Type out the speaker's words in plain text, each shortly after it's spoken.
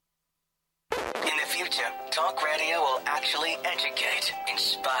future, talk radio will actually educate,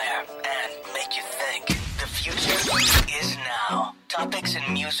 inspire, and make you think. The future is now. Topics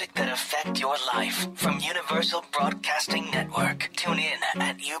and music that affect your life from Universal Broadcasting Network. Tune in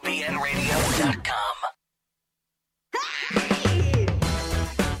at ubnradio.com.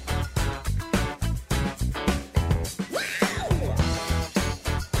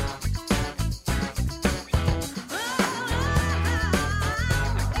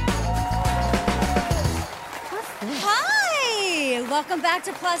 Welcome back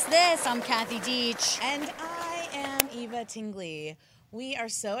to Plus This. I'm Kathy Deitch. And I am Eva Tingley. We are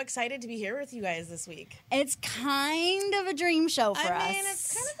so excited to be here with you guys this week. It's kind of a dream show for us. I mean,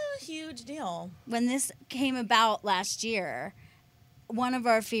 it's kind of a huge deal. When this came about last year, one of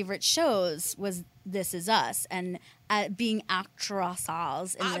our favorite shows was This Is Us. And being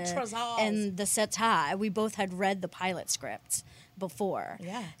actresses in the satire, we both had read the pilot script before.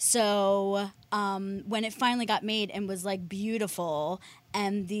 Yeah. So when it finally got made and was like beautiful,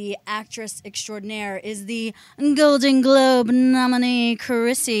 and the actress extraordinaire is the Golden Globe nominee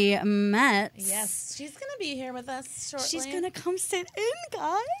Chrissy Metz. Yes, she's going to be here with us shortly. She's going to come sit in,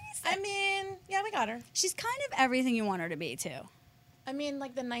 guys. I mean, yeah, we got her. She's kind of everything you want her to be, too. I mean,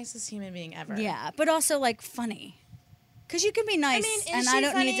 like the nicest human being ever. Yeah, but also like funny. Because you can be nice, and I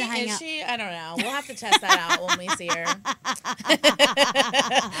don't need to hang out. I don't know. We'll have to test that out when we see her.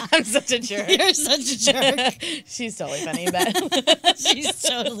 I'm such a jerk. You're such a jerk. She's totally funny, but she's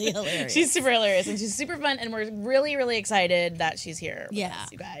totally hilarious. She's super hilarious, and she's super fun, and we're really, really excited that she's here with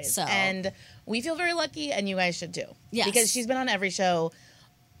us, you guys. So. And we feel very lucky, and you guys should too. Yes. Because she's been on every show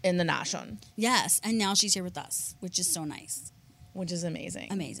in the nation. Yes, and now she's here with us, which is so nice. Which is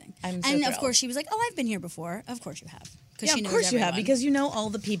amazing. Amazing. I'm so And thrilled. Of course, she was like, "Oh, I've been here before." Of course you have. Yeah, of course you have, because you know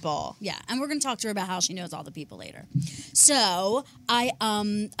all the people. Yeah, and we're going to talk to her about how she knows all the people later. So I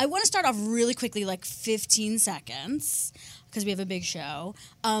want to start off really quickly, like 15 seconds, because we have a big show.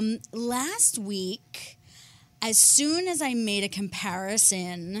 Last week, as soon as I made a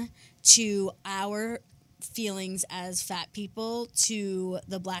comparison to our feelings as fat people to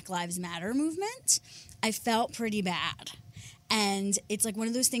the Black Lives Matter movement, I felt pretty bad. And it's like one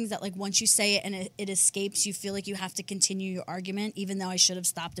of those things that, like, once you say it and it escapes, you feel like you have to continue your argument, even though I should have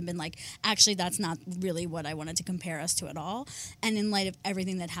stopped and been like, actually, that's not really what I wanted to compare us to at all. And in light of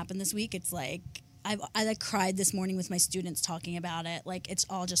everything that happened this week, it's like, I like cried this morning with my students talking about it. Like, it's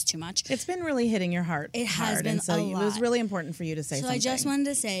all just too much. It's been really hitting your heart. It has hard, been and so a lot. It was really important for you to say something. So I just wanted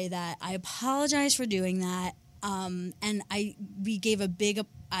to say that I apologize for doing that. And I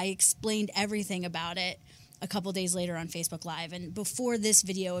explained everything about it a couple days later on Facebook Live. And before this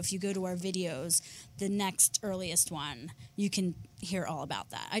video, if you go to our videos, the next earliest one, you can hear all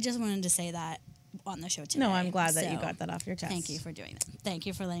about that. I just wanted to say that on the show today. No, I'm glad that you got that off your chest. Thank you for doing that. Thank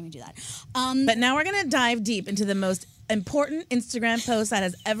you for letting me do that. But now we're going to dive deep into the most important Instagram post that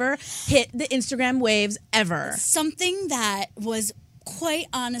has ever hit the Instagram waves ever. Something that was quite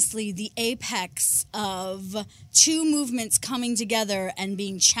honestly the apex of two movements coming together and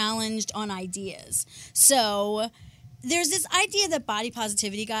being challenged on ideas. So there's this idea that body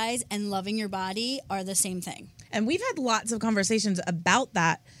positivity, guys, and loving your body are the same thing. And we've had lots of conversations about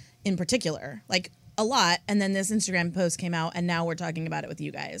that in particular, like a lot. And then this Instagram post came out, and now we're talking about it with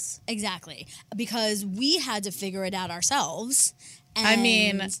you guys. Exactly. Because we had to figure it out ourselves. And I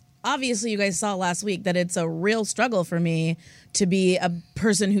mean, obviously you guys saw last week that it's a real struggle for me to be a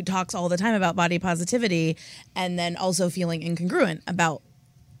person who talks all the time about body positivity and then also feeling incongruent about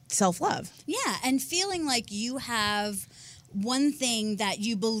self-love. Yeah, and feeling like you have one thing that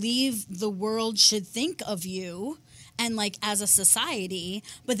you believe the world should think of you and like as a society,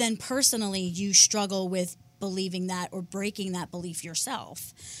 but then personally you struggle with believing that or breaking that belief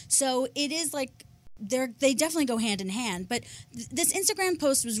yourself. So it is like they definitely go hand in hand. But this Instagram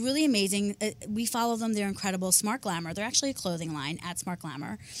post was really amazing. We follow them. They're incredible. Smart Glamour. They're actually a clothing line at Smart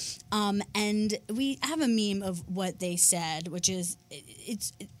Glamour. And we have a meme of what they said, which is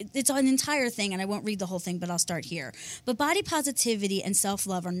it's an entire thing, and I won't read the whole thing, but I'll start here. But body positivity and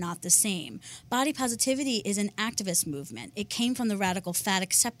self-love are not the same. Body positivity is an activist movement. It came from the radical fat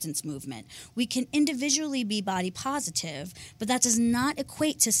acceptance movement. We can individually be body positive, but that does not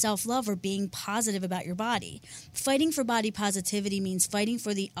equate to self-love or being positive about your body. Fighting for body positivity means fighting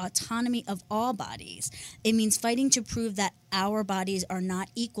for the autonomy of all bodies. It means fighting to prove that our bodies are not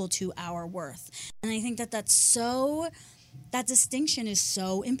equal to our worth. And I think that that distinction is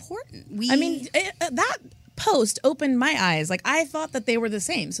so important. That post opened my eyes. Like, I thought that they were the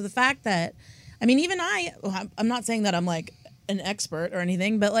same. So the fact that, even I'm not saying that I'm like an expert or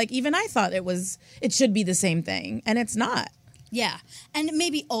anything, but like even I thought it should be the same thing, and it's not. Yeah. And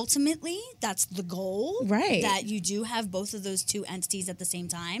maybe ultimately that's the goal. Right. That you do have both of those two entities at the same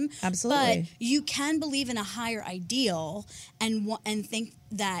time. Absolutely. But you can believe in a higher ideal and think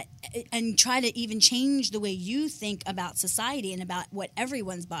that, and try to even change the way you think about society and about what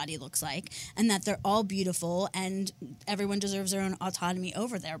everyone's body looks like, and that they're all beautiful and everyone deserves their own autonomy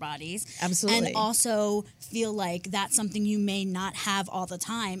over their bodies. Absolutely. And also feel like that's something you may not have all the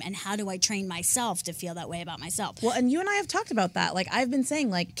time, and how do I train myself to feel that way about myself? Well, and you and I have talked about that. Like, I've been saying,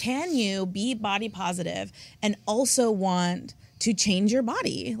 like, can you be body positive and also want to change your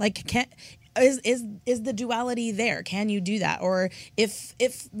body? Like, is the duality there? Can you do that? Or if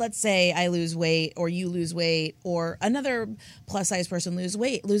let's say I lose weight, or you lose weight, or another plus size person loses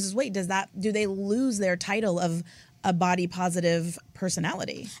weight, do they lose their title of a body positive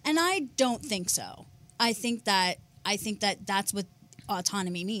personality? And I don't think so. I think that that's what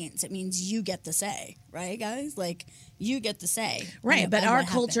autonomy means. It means you get the say, right, guys? Like, you get the say. Right, but our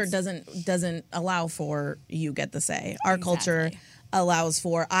culture happens. doesn't allow for you get the say. Our culture Exactly. allows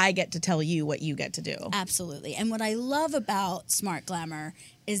for I get to tell you what you get to do. Absolutely. And what I love about Smart Glamour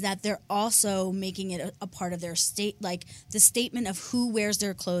is that they're also making it a part of their state. Like, the statement of who wears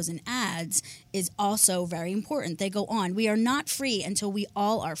their clothes in ads is also very important. They go on, we are not free until we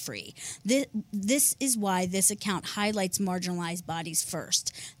all are free. This is why this account highlights marginalized bodies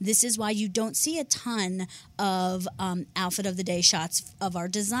first. This is why you don't see a ton of outfit of the day shots of our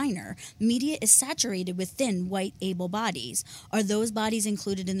designer. Media is saturated with thin, white, able bodies. Are those bodies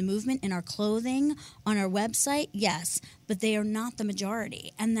included in the movement, in our clothing, on our website? Yes, but they are not the majority.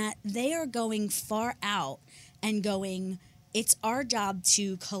 And that they are going far out and going, it's our job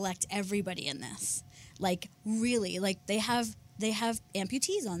to collect everybody in this. Like, really, like, they have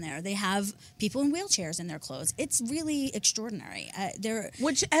amputees on there. They have people in wheelchairs in their clothes. It's really extraordinary.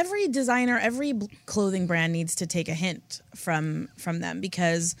 Which every designer, every clothing brand needs to take a hint from them,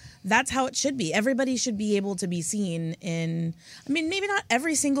 because that's how it should be. Everybody should be able to be seen in, I mean, maybe not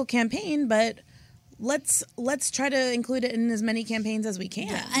every single campaign, but let's try to include it in as many campaigns as we can.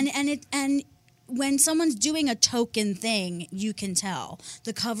 Yeah. And when someone's doing a token thing, you can tell.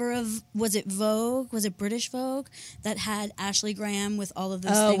 The cover of, was it Vogue? Was it British Vogue that had Ashley Graham with all of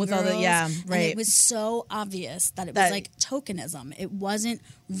those thin with girls? all the, yeah, right. And it was so obvious that it was like tokenism. It wasn't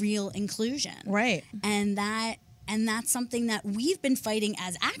real inclusion. Right. And that's something that we've been fighting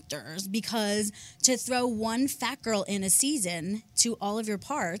as actors, because to throw one fat girl in a season to all of your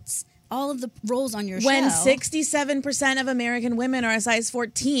parts, all of the roles on your when show. 67% of American women are a size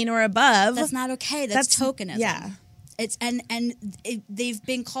 14 or above. That's not okay. That's tokenism. Yeah. It's they've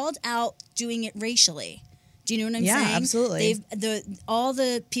been called out doing it racially. Do you know what I'm saying? Yeah, absolutely. All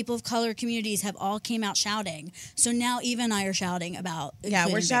the people of color communities have all came out shouting. So now Eva and I are shouting about. Yeah,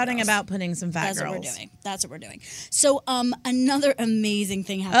 we're shouting girls. about putting some fat That's girls. That's what we're doing. So another amazing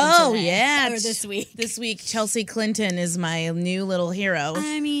thing happened this week. This week, Chelsea Clinton is my new little hero.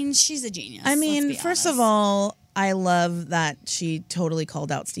 I mean, she's a genius. I mean, let's be first honest. of all, I love that she totally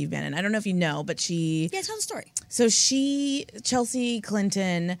called out Steve Bannon. I don't know if you know, but she... Yeah, tell the story. So Chelsea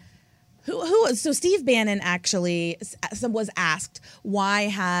Clinton... So Steve Bannon actually was asked, why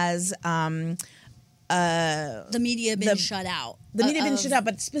has the media been shut out? The media been shut out,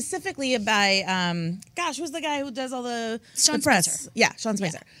 but specifically by, who's the guy who does all the press? Spicer. Yeah, Sean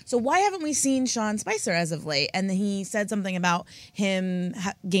Spicer. Yeah. So why haven't we seen Sean Spicer as of late? And he said something about him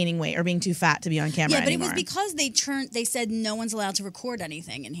gaining weight or being too fat to be on camera anymore. It was because they said no one's allowed to record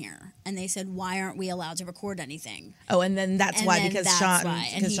anything in here. And they said, why aren't we allowed to record anything? Oh, and then that's why, because Sean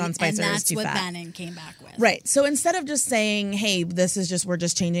Spicer is too fat. And that's what Bannon came back with. Right. So instead of just saying, hey, we're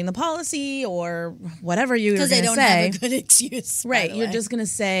just changing the policy or whatever you were going to say. Because they don't have a good excuse. Right. You're just going to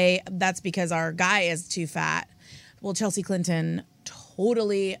say that's because our guy is too fat. Well, Chelsea Clinton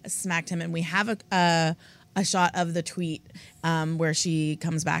totally smacked him. And we have a shot of the tweet where she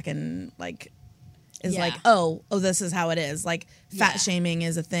comes back and is like, oh, this is how it is. Like, fat shaming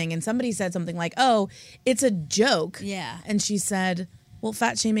is a thing. And somebody said something like, oh, it's a joke. Yeah. And she said, well,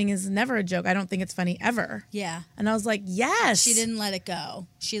 fat shaming is never a joke. I don't think it's funny ever. Yeah. And I was like, yes. She didn't let it go.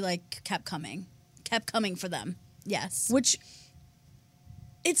 She kept coming for them. Yes. Which,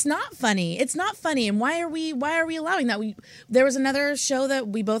 it's not funny. It's not funny. And why are we allowing that? There was another show that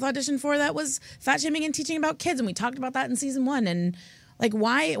we both auditioned for that was fat shaming and teaching about kids, and we talked about that in season 1. And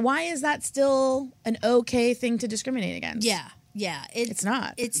why is that still an okay thing to discriminate against? Yeah. Yeah. It's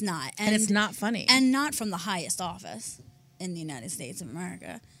not. It's not. And it's not funny. And not from the highest office in the United States of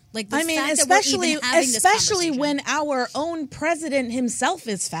America. Especially when our own president himself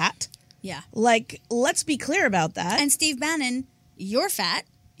is fat. Yeah. Let's be clear about that. And Steve Bannon, you're fat.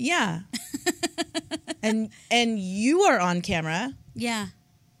 Yeah. and you are on camera. Yeah.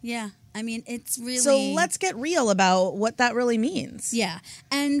 I mean, it's really... So let's get real about what that really means. Yeah.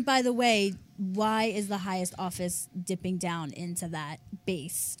 And by the way, why is the highest office dipping down into that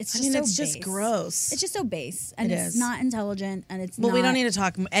base? It's just it's just gross. It's just so base. And it's not intelligent, and it's not... Well, we don't need to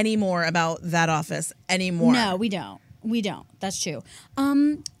talk any more about that office anymore. No, we don't. That's true.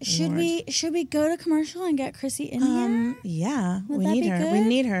 Should we go to commercial and get Chrissy in here? Yeah. Would we that need be her. good? We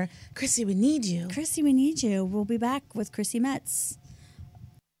need her. Chrissy, we need you. Chrissy, we need you. We'll be back with Chrissy Metz.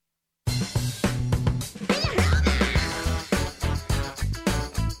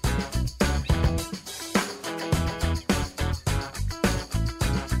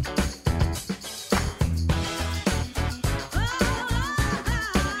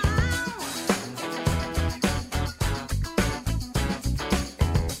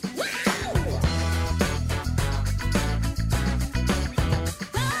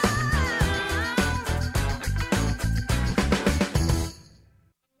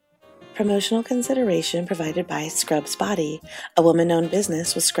 Promotional consideration provided by Scrubs Body, a woman-owned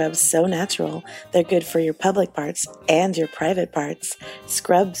business with scrubs so natural they're good for your public parts and your private parts.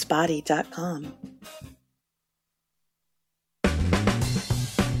 ScrubsBody.com.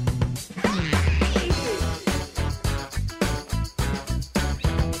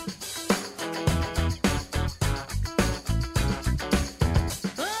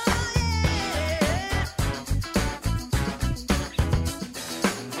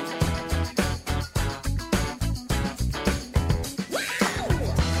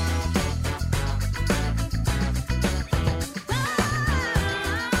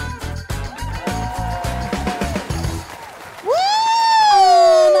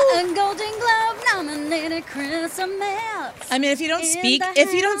 I mean, if you don't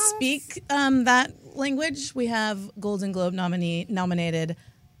speak that language, we have Golden Globe nominated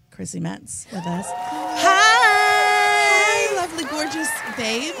Chrissy Metz with us. Hi, lovely, gorgeous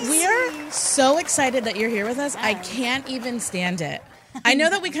babes. We are so excited that you're here with us. I can't even stand it. I know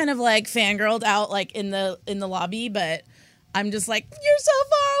that we kind of like fangirled out like in the lobby, but I'm just like, you're so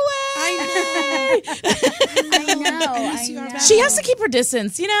far away. I know. She has to keep her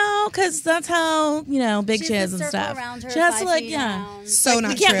distance, because that's how, big she is and stuff. She has to So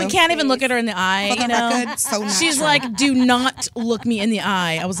not true. We can't even look at her in the eye, Record, so not She's true. like, do not look me in the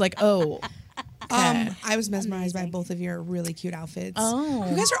eye. I was like, oh. Okay. I was mesmerized by both of your really cute outfits. Oh.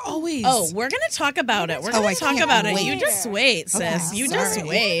 You guys are always... Oh, we're going to talk about it. We're going to talk about it. You just wait, sis. Okay, You sorry. just We have a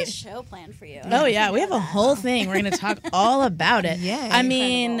wait. show planned for you. Oh, yeah. We have a whole thing. We're going to talk all about it. Yay. I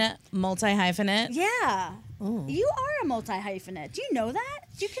mean, multi-hyphenate. Yeah. You are a multi-hyphenate. Do you know that?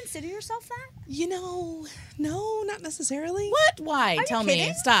 Do you consider yourself that? No, not necessarily. What? Why? Tell me.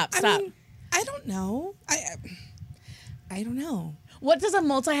 kidding? Stop. I mean, I don't know. I don't know. What does a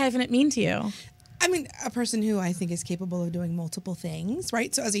multi-hyphenate mean to you? I mean, a person who I think is capable of doing multiple things,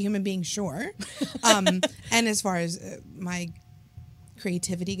 right? So as a human being, sure. And as far as my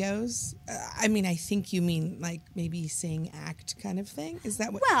creativity goes, I mean, I think you mean like maybe sing, act kind of thing. Is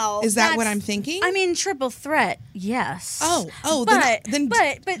that what? Well, is that what I'm thinking? I mean, triple threat. Yes. Oh, but then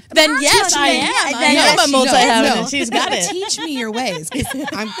yes, I am. Then I am yes, a multi-hyphenate. No. She's got it. Teach me your ways, because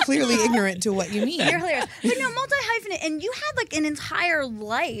I'm clearly ignorant to what you mean. You're hilarious. But no, multi-hyphenate, and you had like an entire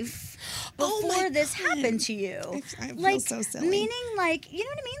life Oh before my this God. happened to you. I feel like, so silly. meaning like, you know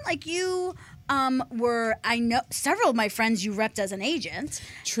what I mean? Like you were, I know several of my friends you repped as an agent.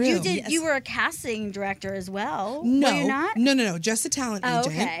 True. You did. Yes. You were a casting director as well. No, were you not? No, just a talent agent.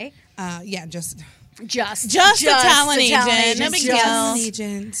 Okay. Yeah, just Just a talent agent. No big deal. an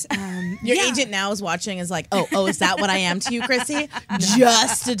agent. Your agent now is watching is like, oh, is that what I am to you, Chrissy?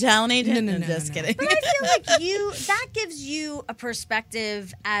 Just a talent agent? No, Just kidding. But I feel like that gives you a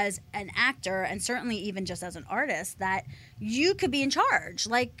perspective as an actor, and certainly even just as an artist, that you could be in charge.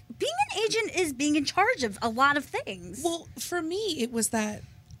 Like, being an agent is being in charge of a lot of things. Well, for me, it was that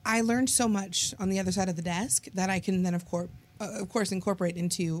I learned so much on the other side of the desk that I can then, of course, incorporate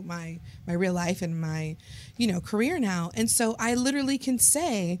into my real life and my, career now. And so I literally can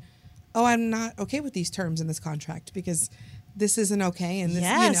say, oh, I'm not okay with these terms in this contract because this isn't okay. And this,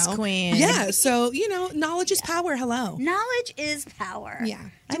 Yes, queen. Yeah. So, knowledge is power. Hello. Knowledge is power. Yeah.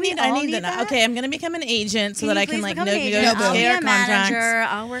 Do we all need that? Okay, I'm going to become an agent so that I can Please like become an agent. negotiate I'll be our a manager.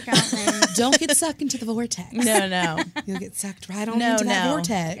 contracts. I'll work out things. Don't get sucked into the vortex. No. You'll get sucked right on into that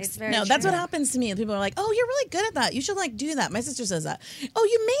vortex. It's very No, that's true. what happens to me. And people are like, "Oh, you're really good at that. You should like do that." My sister says that. "Oh,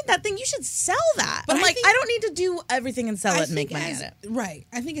 you made that thing. You should sell that." But I'm I like, think- I don't need to do everything and sell I it and make think money at it. Right.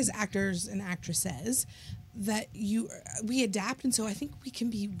 I think as actors and actresses, that we adapt, and so I think we can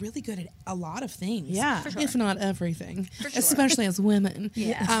be really good at a lot of things. Yeah. If not everything, especially as women.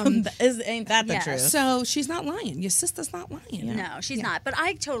 Yeah. Ain't that the Yeah. truth? So she's not lying. Your sister's not lying. No, she's not. But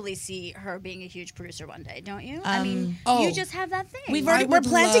I totally see her being a huge producer one day, don't you? I mean, oh. you just have that thing. We're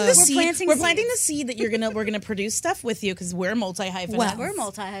planting the We're seed. planting We're planting seeds. the seed that we're gonna produce stuff with you because we're multi-hyphenate. Well, We're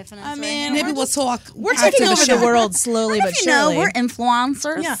multi-hyphenates. I mean, right now. Maybe we'll talk. We're after taking the over show. the world slowly but You know, surely. we're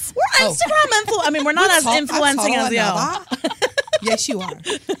influencers. Yeah, we're Instagram influ. I mean, we're not as influencing as you. Yes, you are.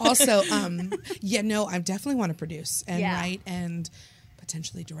 Also, I definitely want to produce and Yeah. write and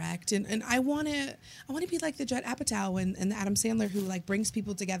potentially direct, and I want to be like the Judd Apatow and the Adam Sandler who like brings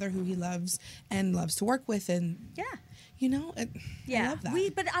people together who he loves and loves to work with, and Yeah. I Yeah, love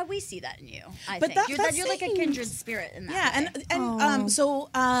that. we see that in you. I But think that's you're like a kindred spirit in that. Yeah, way. so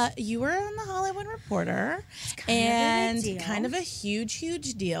you were on the Hollywood Reporter, kind of a huge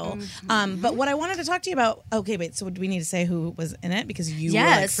deal. But what I wanted to talk to you about. Okay, wait. So do we need to say who was in it because you were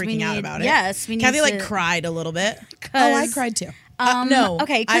like freaking out about it? Yes, we need Kathy to. cried a little bit. Oh, I cried too. No.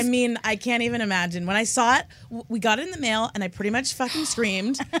 okay, I mean, I can't even imagine. When I saw it, we got it in the mail, and I pretty much fucking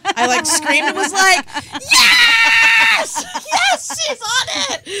screamed. I like screamed and was like, "Yes, yes, she's on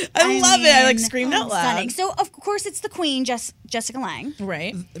it!" I love it. I like screamed out loud. Stunning. So of course it's the Queen, Jessica Lange.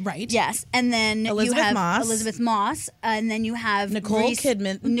 Right. Yes, and then Elizabeth you have Moss. Elizabeth Moss, and then you have Nicole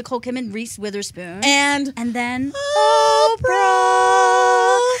Kidman, Reese Witherspoon, and then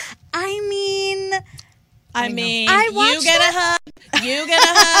Oprah. I mean, I watched you get a hug. You get a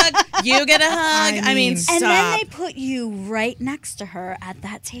hug. You get a hug. I mean, stop. and then they put you right next to her at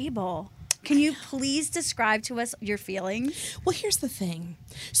that table. Can you please describe to us your feelings? Well, here's the thing.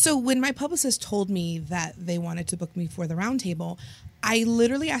 So when my publicist told me that they wanted to book me for the roundtable, I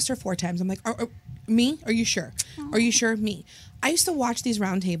literally asked her 4 times. I'm like, me? Are you sure? Are you sure? Me. I used to watch these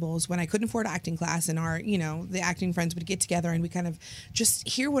roundtables when I couldn't afford acting class, and the acting friends would get together and we kind of just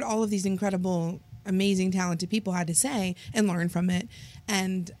hear what all of these incredible, amazing, talented people had to say and learn from it.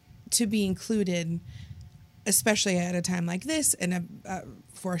 And to be included, especially at a time like this and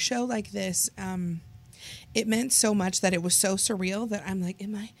for a show like this, it meant so much that it was so surreal that I'm like,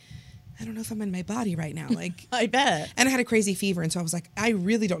 I don't know if I'm in my body right now. Like, I bet. And I had a crazy fever, and so I was like, I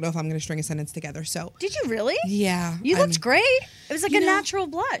really don't know if I'm going to string a sentence together. So Did you really? yeah, You looked great. It was like a natural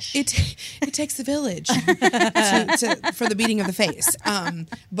blush. It takes a village for the beating of the face.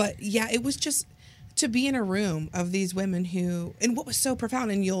 But yeah, it was just to be in a room of these women who, and what was so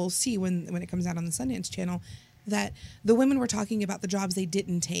profound, and you'll see when it comes out on the Sundance Channel, that the women were talking about the jobs they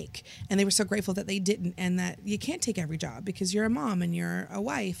didn't take, and they were so grateful that they didn't, and that you can't take every job because you're a mom and you're a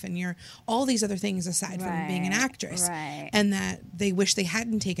wife and you're all these other things aside from being an actress, and that they wish they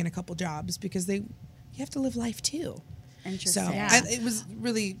hadn't taken a couple jobs because you have to live life too. Interesting. So it was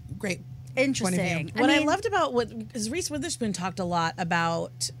really great. Interesting. What I loved about is Reese Witherspoon talked a lot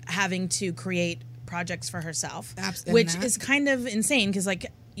about having to create projects for herself, which is kind of insane because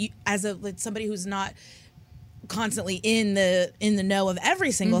as somebody who's not constantly in the know of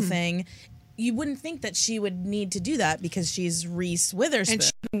every single thing, you wouldn't think that she would need to do that because she's Reese Witherspoon. And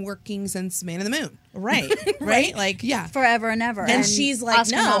she's been working since Man in the Moon. Right. Right? Like, yeah. Forever and ever. And she's like,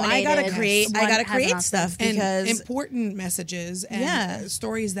 Oscar no, I gotta nominated. create stuff because and important messages and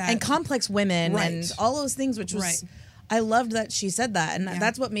stories that and complex women and all those things, which was I loved that she said that, and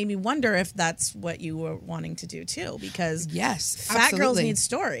that's what made me wonder if that's what you were wanting to do too, because fat girls need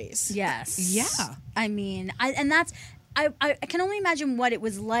stories. Yes. Yeah. I mean, I can only imagine what it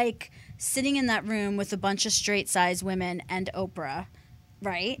was like sitting in that room with a bunch of straight-sized women and Oprah,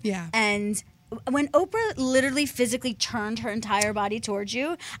 right? Yeah. And when Oprah literally physically turned her entire body towards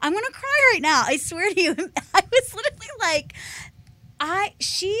you, I'm going to cry right now. I swear to you. I was literally like,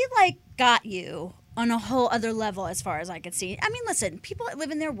 she got you on a whole other level as far as I could see. I mean, listen, people that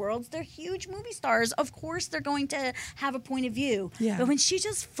live in their worlds, they're huge movie stars. Of course, they're going to have a point of view. Yeah. But when she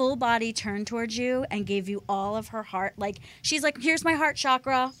just full body turned towards you and gave you all of her heart, she's like, here's my heart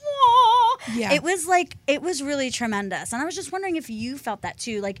chakra. Yeah. It was really tremendous. And I was just wondering if you felt that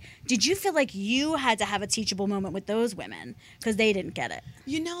too. Like, did you feel like you had to have a teachable moment with those women because they didn't get it?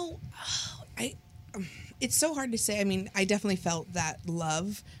 It's so hard to say. I mean, I definitely felt that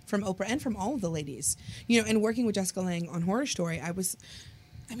love from Oprah and from all of the ladies. And working with Jessica Lange on Horror Story,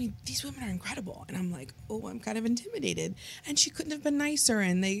 these women are incredible. And I'm like, I'm kind of intimidated. And she couldn't have been nicer,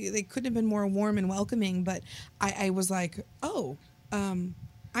 and they couldn't have been more warm and welcoming. But I was like, I'm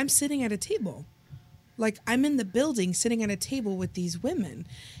sitting at a table. Like, I'm in the building sitting at a table with these women.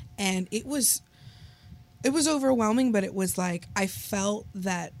 And it was overwhelming, but it was like I felt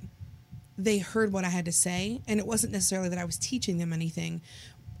that they heard what I had to say, and it wasn't necessarily that I was teaching them anything.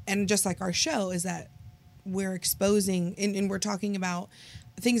 And just like our show is that we're exposing and we're talking about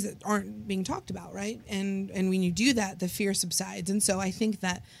things that aren't being talked about, right? And when you do that, the fear subsides. And so I think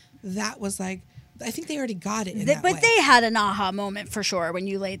that was like, I think they already got it in that way. But they had an aha moment for sure when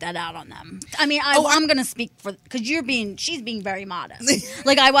you laid that out on them. I mean, I'm going to speak for, because she's being very modest.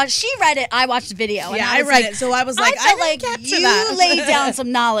 Like she read it, I watched the video. And I read it, so I was like, I felt like you laid down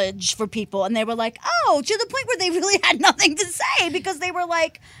some knowledge for people, and they were like, oh, to the point where they really had nothing to say because they were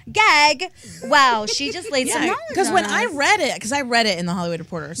like, gag, wow, she just laid some knowledge. Because when I read it in the Hollywood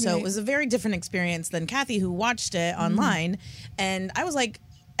Reporter, so it was a very different experience than Kathy, who watched it online, and I was like,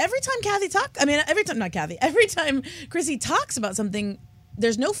 every time Chrissy talks about something,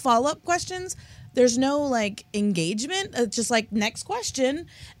 there's no follow-up questions. There's no like engagement. It's just like next question.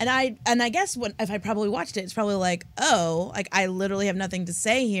 And I guess if I probably watched it, it's probably like, oh, like I literally have nothing to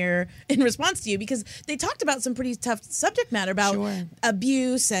say here in response to you, because they talked about some pretty tough subject matter about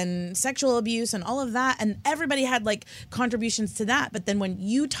abuse and sexual abuse and all of that, and everybody had like contributions to that. But then when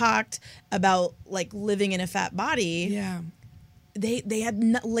you talked about like living in a fat body, they had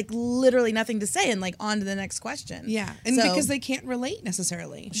literally nothing to say, and like on to the next question. Yeah, and because they can't relate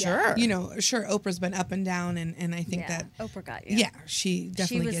necessarily. Sure, Oprah's been up and down, and I think that Oprah got you. Yeah, she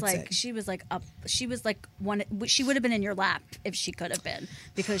definitely gets it. She was like up. She was like one. She would have been in your lap if she could have been,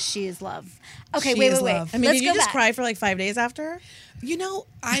 because she is love. Okay, wait. I mean, did you just cry for like 5 days after?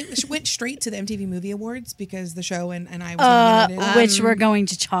 I went straight to the MTV Movie Awards because the show and I was nominated. Which we're going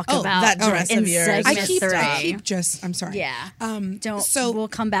to talk about. That dress of yours. I'm sorry. Yeah. We'll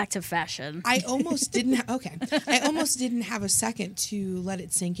come back to fashion. I almost didn't. I almost didn't have a second to let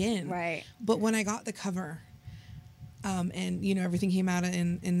it sink in. Right. But when I got the cover, and everything came out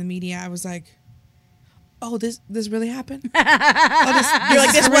in the media, I was like, oh, this really happened? You're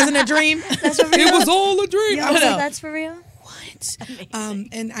like, this wasn't a dream? It was all a dream. Yeah, I was like, that's for real? What?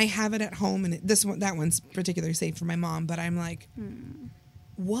 And I have it at home, and that one's particularly safe for my mom, but I'm like,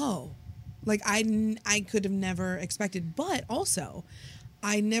 whoa. Like, I could have never expected, but also,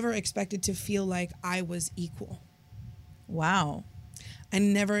 I never expected to feel like I was equal. Wow. I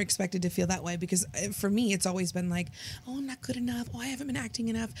never expected to feel that way, because for me, it's always been like, oh, I'm not good enough. Oh, I haven't been acting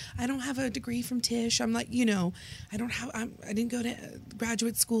enough. I don't have a degree from Tisch. I'm like, I didn't go to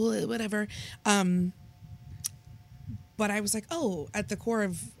graduate school, whatever. But I was like, oh, at the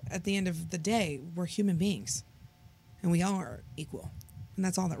end of the day, we're human beings, and we are equal. And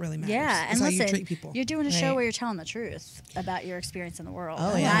that's all that really matters. Yeah, and how listen, you treat people. You're doing a show where you're telling the truth about your experience in the world.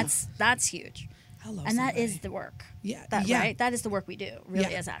 Oh, yeah. That's huge. And that is the work. Yeah. Right? That is the work we do,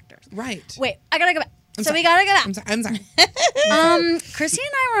 really, as actors. Right. Wait, I gotta go back. We gotta go back. I'm sorry. Chrissy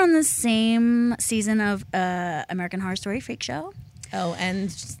and I were on the same season of American Horror Story Freak Show. Oh, and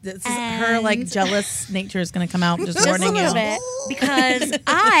her like jealous nature is going to come out just warning a little you. bit, because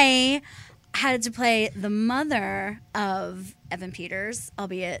I had to play the mother of Evan Peters,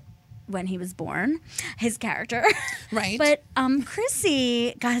 albeit when he was born, his character. Right. But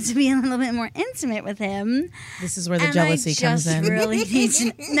Chrissy got to be a little bit more intimate with him. This is where the jealousy comes in. Really need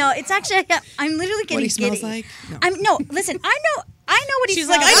to. No, it's actually, I'm literally getting what he smells giddy. like? No, listen, I know what he She's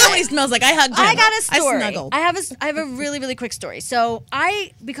smells like, I know what he smells like. I hugged him. I got a story. I snuggled. I have a really, really quick story. So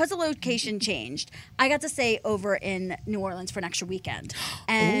because the location changed, I got to stay over in New Orleans for an extra weekend.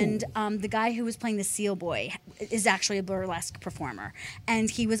 And the guy who was playing the Seal Boy is actually a burlesque performer. And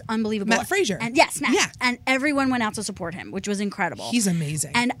he was unbelievable. Matt Frazier. And yes, Matt. Yeah. And everyone went out to support him, which was incredible. He's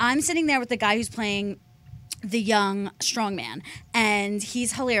amazing. And I'm sitting there with the guy who's playing the young strongman, and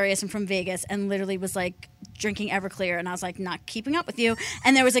he's hilarious and from Vegas, and literally was like drinking Everclear, and I was like, not keeping up with you.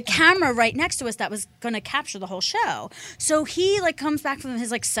 And there was a camera right next to us that was going to capture the whole show. So he like comes back from his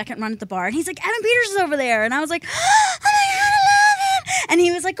like second run at the bar, and he's like, Evan Peters is over there, and I was like, oh my God, I love him. And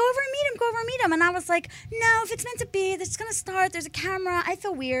he was like, go over and meet him. And I was like, no, if it's meant to be, it's going to start. There's a camera. I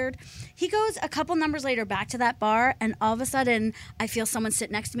feel weird. He goes a couple numbers later back to that bar, and all of a sudden I feel someone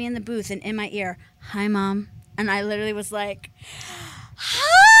sit next to me in the booth, and in my ear, hi, Mom. And I literally was like,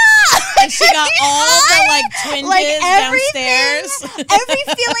 and she got all the like twinges downstairs. Every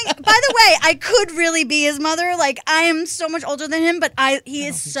feeling. By the way, I could really be his mother. Like, I am so much older than him, but he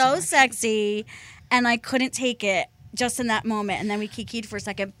is so sexy, and I couldn't take it just in that moment. And then we kikied for a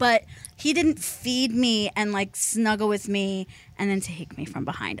second, but he didn't feed me and like snuggle with me and then take me from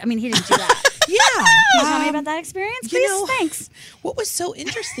behind. I mean, he didn't do that. Yeah. Can you tell me about that experience, please? Thanks. What was so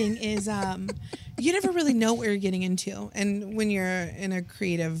interesting is you never really know what you're getting into. And when you're in a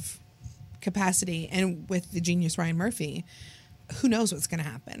creative capacity and with the genius Ryan Murphy, who knows what's going to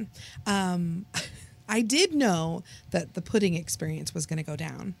happen. I did know that the pudding experience was going to go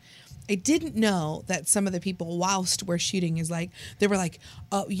down. I didn't know that some of the people whilst we're shooting is like, they were like,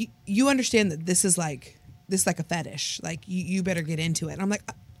 oh, you understand that this is like this is like a fetish. Like you better get into it. And I'm like,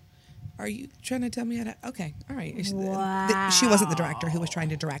 are you trying to tell me how to? Okay, all right. Wow. She wasn't the director who was trying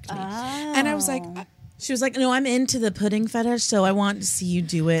to direct me, and I was like. She was like, no, I'm into the pudding fetish, so I want to see you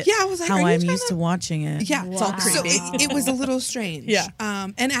do it. Yeah, I was like, how are you I'm trying used to watching it. Yeah, Wow. it's all creepy. So it was a little strange. Yeah.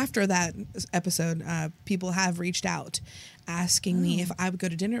 And after that episode, people have reached out asking me if I would go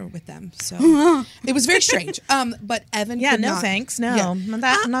to dinner with them. So it was very strange. But Evan, Yeah, could no not, thanks. No, Yeah.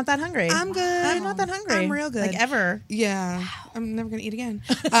 I'm not that hungry. I'm good. I'm not that hungry. I'm real good. Like ever. Yeah, I'm never gonna eat again.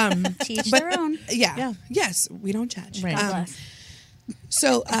 Teach but their own. yeah, yes, we don't judge. Right. Bless.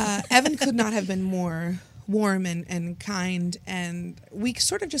 So Evan could not have been more warm and kind, and we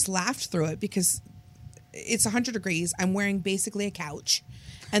sort of just laughed through it because it's 100 degrees. I'm wearing basically a couch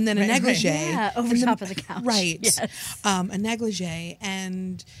and then a negligee. Yeah, over top of the couch. Right. Yes. A negligee,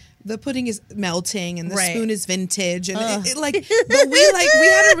 and the pudding is melting and the Right. spoon is vintage, and it but we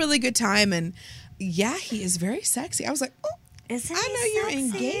had a really good time, and yeah, he is very sexy. I was like, oh, Isn't I he know you're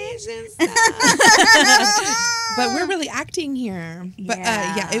sexy? engaged and stuff. But we're really acting here. But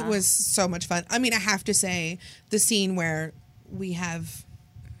yeah, it was so much fun. I mean, I have to say, the scene where we have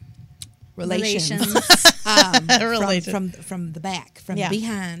relations. From the back, from Yeah.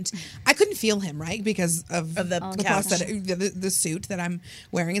 behind. I couldn't feel him, right? Because of the the, couch. the suit that I'm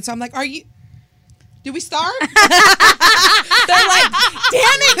wearing. And so I'm like, are you... Did we start? They're like,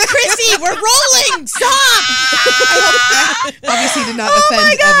 damn it, Chrissy, we're rolling. Stop. I obviously did not offend Oh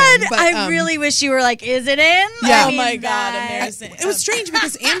my God! Evan. But, I really wish you were like, is it in? Yeah. I Oh mean, my God, that- embarrassing. It was strange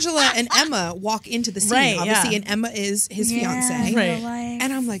because Angela and Emma walk into the scene, Right, obviously, yeah. and Emma is his Yeah, fiance. Right. real life.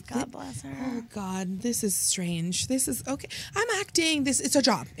 And I'm like, God bless her. oh God, this is strange. This is okay. I'm acting. It's a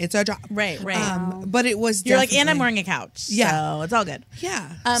job. It's a job. Right. But it was. You're like, and I'm definitely- wearing a couch. Yeah. So it's all good. Yeah.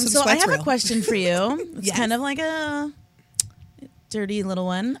 So the I sweat's have real. a question for you. It's Yes. kind of like a dirty little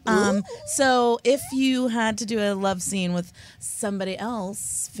one. So if you had to do a love scene with somebody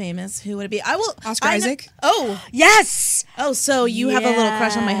else famous, who would it be? Oscar Isaac? Yes. Oh, so you have a little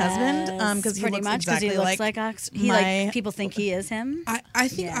crush on my husband? Because he pretty looks much exactly he looks like my- people think he is him. I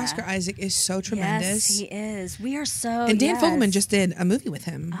think Yeah. Oscar Isaac is so tremendous. Yes, he is. We are so. and Dan yes. Fogelman just did a movie with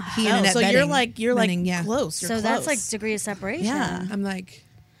him. He and Oh, Annette so Bening. you're like Bening, yeah. close. You're So close. that's like degree of separation. Yeah. I'm like,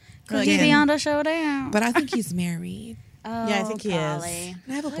 Could again. be beyond a showdown. but I think he's married. Oh, Yeah, I think he is. golly.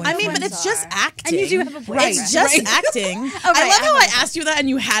 And I have a boyfriend. I mean, but it's just are. acting. And you do have a boyfriend. It's just Right. acting. I right, love how I I asked you that and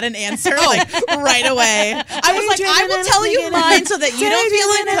you had an answer like right away. I was like, I will tell you mine so that you don't feel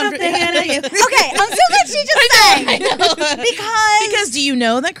uncomfortable. Okay, I'm so glad she just sang. Because do you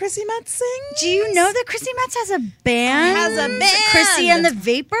know that Chrissy Metz sings? do you know that Chrissy Metz has a band? Has a band. Chrissy and the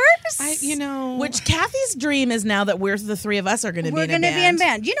Vapors? Which Kathy's dream is now that we're the three of us are going to be we're in a going to band. be in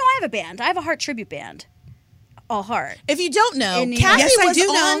band. You know, I have a band. I have a Heart tribute band. All Heart. If you don't know, In New Kathy York. Yes, I was do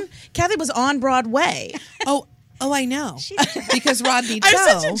on. know. Kathy was on Broadway. Oh, I know. She's a jerk. Because Rodney I'm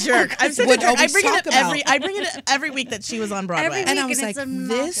Cho such a jerk. I'm such a would jerk. I always bring talk it up about. I bring it up every week that she was on Broadway. Every And I week, was and like, it's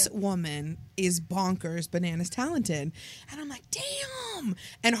this obnoxious. woman is bonkers, bananas talented. And I'm like, damn.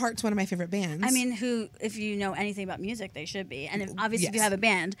 And Heart's one of my favorite bands. I mean, if you know anything about music, they should be. And obviously, if you Yes. have a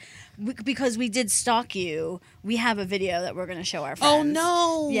band, because we did stalk you, we have a video that we're going to show our oh friends.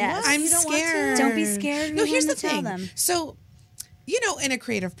 no. Yes. I'm You don't want to? scared. Don't be scared. No, We here's the wanna tell thing. them. So, in a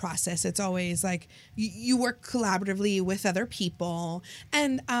creative process, it's always like you work collaboratively with other people.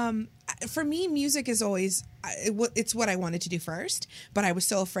 And for me, music is always, it's what I wanted to do first, but I was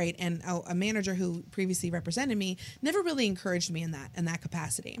so afraid. And a manager who previously represented me never really encouraged me in that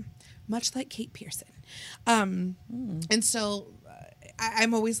capacity, much like Kate Pearson. And so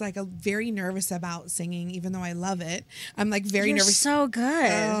I'm always like very nervous about singing, even though I love it. I'm like very You're nervous. so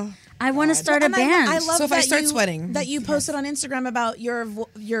good. I want to start a And band. I love So if I that start you- sweating. that you posted on Instagram about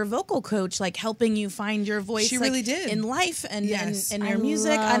your vocal coach, like helping you find your voice. She like, really did. in life and Yes. and your I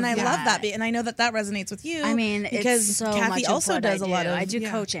music, and I love love that. that. And I know that resonates with you. I mean, because it's so Kathy much also of what does I a lot of I do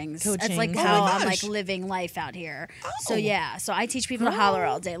yeah. coachings. coaching. It's like Oh my how I'm like gosh. living life out here. So Oh. yeah, so I teach people to holler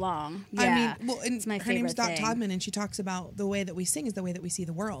all day long. Yeah, I mean, well, and it's my her name's favorite Dot thing. Todman, and she talks about the way that we sing is the way that we see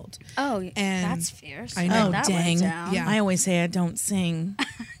the world. Oh, And that's fierce. I know. Oh That dang! went down. Yeah. I always say I don't sing.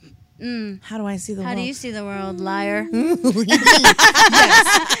 How do I see the How world? do you see the world, liar?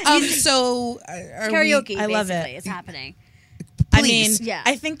 So are Karaoke. I love basically, it. It's happening. I mean, Please. Yeah.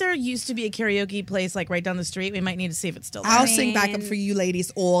 I think there used to be a karaoke place like right down the street. We might need to see if it's still there. I'll sing back up mean- for you ladies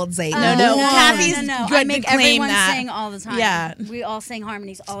all day. no, Kathy's no. good I to make claim everyone that. sing all the time. Yeah. We all sing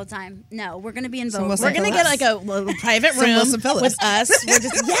harmonies all the time. No, we're going to be in Some vocals. Wilson We're gonna get like a little private Some room Wilson Phillips. with us. We're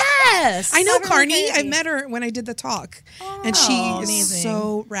just yes. I know Everyone Carney. crazy. I met her when I did the talk, and she is amazing.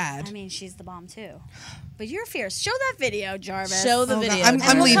 so rad. I mean, she's the bomb too. but you're fierce. Show that video, Jarvis. Show the Oh, God. video. I'm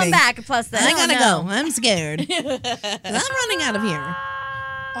and we'll leaving. come back. Plus, this. I gotta go. I'm scared. I'm running out of here.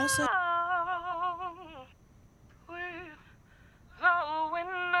 Also,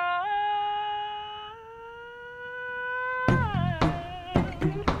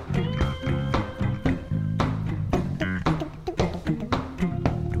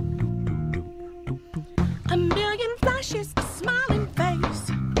 A million flashes, a smiling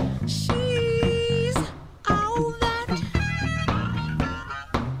face. She's all that.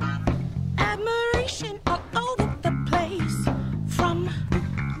 Admiration all over the place. From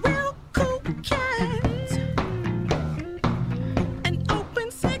real cool cats. An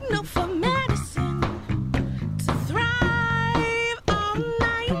open signal for medicine. To thrive all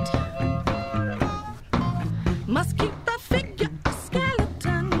night. Must keep the figure a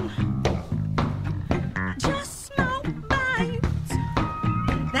skeleton. Just no bites.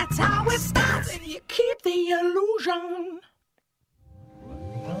 That's how it starts, and you keep the illusion.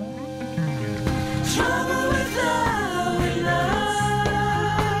 Trouble with our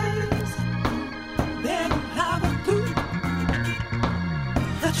lives. They don't have a clue.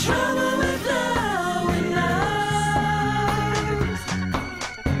 The trouble with our lives.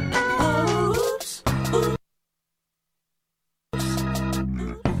 Oh, oops, oops.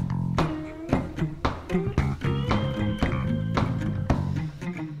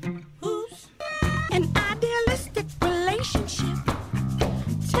 An idealistic relationship,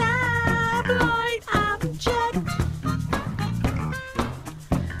 tabloid object,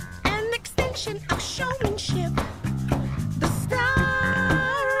 an extension of showmanship, the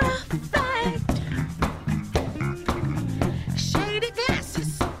star effect, shady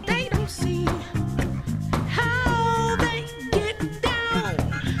glasses so they don't see how they get down,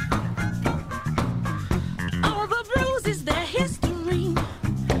 all the bruises, their history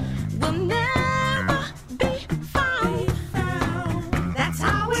will never be found. That's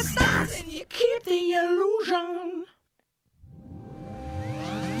how it starts, and you keep the illusion.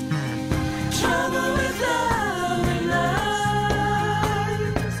 Trouble with our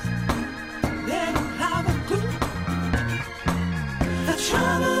lives. They don't have a clue. The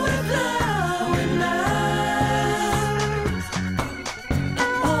trouble with our lives.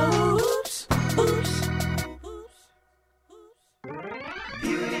 Oh, oops, oops, oops.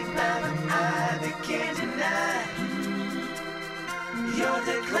 Beauty's not an eye that can't deny. You're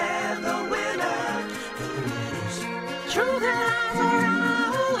declared the winner. Truth and lies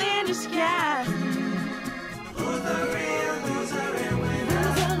are all in the sky. Who's the real loser and winner?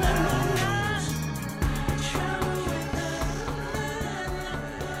 Trouble with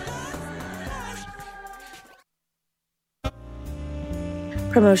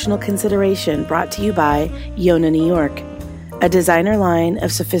Promotional consideration brought to you by Yona, New York, a designer line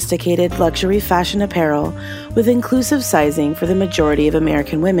of sophisticated luxury fashion apparel with inclusive sizing for the majority of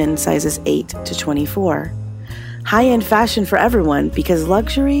American women sizes 8 to 24. High-end fashion for everyone because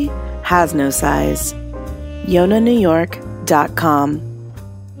luxury has no size. YonaNewYork.com.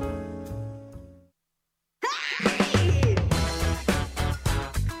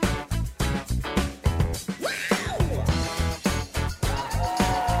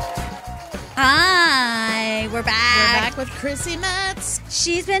 Hi, we're back. We're back with Chrissy Metz.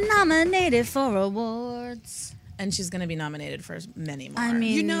 She's been nominated for awards. And she's going to be nominated for many more. I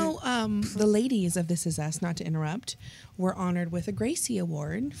mean, you know, the ladies of This Is Us, not to interrupt, were honored with a Gracie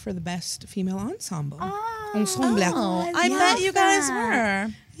Award for the best female ensemble. Ensemble. I bet you guys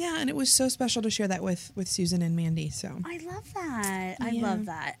were. Yeah, and it was so special to share that with Susan and Mandy. So I love that. I love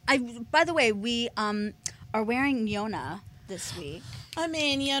that. By the way, we are wearing Yona this week. I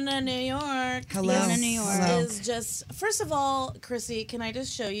mean, Yona, New York. Hello. Yona, New York. Hello. Is just, first of all, Chrissy, can I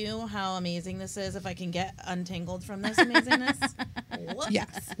just show you how amazing this is if I can get untangled from this amazingness? Whoops. yeah,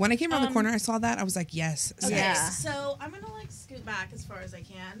 when I came around the corner, I saw that. I was like, yes. Okay, Yeah. so I'm going to like scoot back as far as I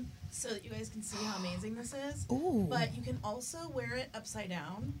can so that you guys can see how amazing this is. Ooh. But you can also wear it upside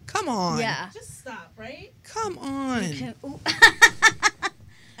down. Come on. Yeah. Just stop, right? Come on.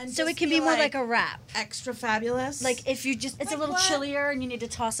 And So just it can be more like a wrap. extra fabulous. Like if you just, it's Like a little what? chillier and you need to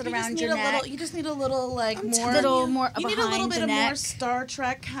toss it You just around need your a neck. little. You just need a little like more. little more You need a little behind bit the of more neck. Star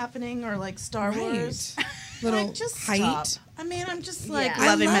Trek happening or like Star Wars. Little Like, just height. stop. I mean, I'm just like Yeah.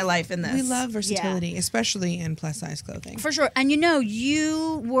 loving I my love- life in this. We love versatility, especially in plus size clothing. For sure. And you know,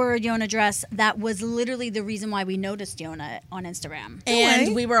 you wore a Yona dress that was literally the reason why we noticed Yona on Instagram. and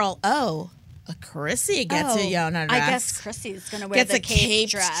way. we were all, a Chrissy gets a Yona dress. I guess Chrissy's going to wear Gets the a cape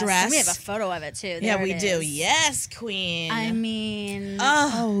caped dress. And we have a photo of it too. Yeah, There we it do. is. Yes, queen. I mean,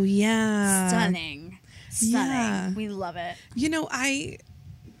 Oh yeah. stunning. Stunning. Yeah. We love it. You know, I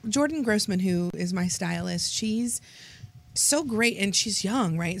Jordan Grossman, who is my stylist, she's so great, and she's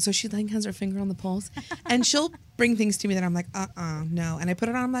young, right? So she like has her finger on the pulse, and she'll bring things to me that I'm like, no, and I put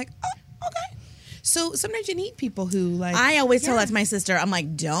it on. I'm like, oh, okay. So sometimes you need people who like. I always tell that to my sister. I'm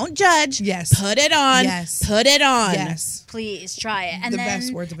like, don't judge. Yes. Put it on. Yes. Put it on. Yes. Please try it. And The then,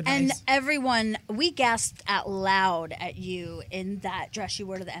 best words of advice. And everyone, we gasped out loud at you in that dress you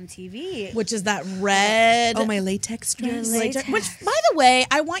wore to the MTV. Which is that red. Oh, my latex dress. latex. Which, by the way,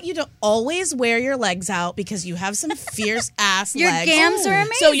 I want you to always wear your legs out because you have some fierce ass Your legs. gams are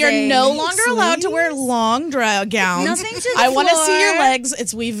amazing. So you're no longer allowed to wear long gowns. Nothing to the I want to see your floor. legs.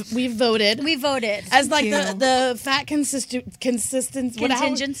 It's we've voted. We voted. As like you. the fat consistency.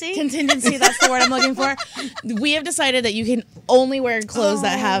 Contingency? That's the word I'm looking for. We have decided that you can only wear clothes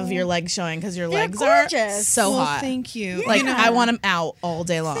that have your legs showing because your They're legs gorgeous. are so Well, hot. thank you. Like You know, I want them out all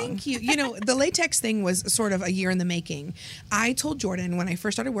day long. Thank you. You know, the latex thing was sort of a year in the making. I told Jordan when I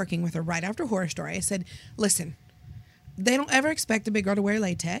first started working with her right after Horror Story, I said, listen, they don't ever expect a big girl to wear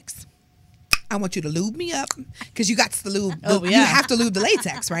latex. I want you to lube me up because you got to lube. Oh, You yeah. have to lube the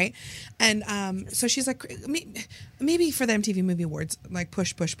latex, right? And so she's like, maybe for the MTV Movie Awards, like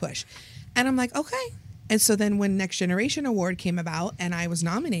push. And I'm like, okay. And so then when Next Generation Award came about and I was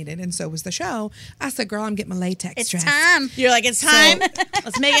nominated and so was the show, I said, girl, I'm getting my latex It's dress. time. You're like, it's time.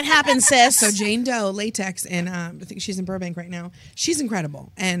 Let's make it happen, sis. So Jane Doe latex, and I think she's in Burbank right now. She's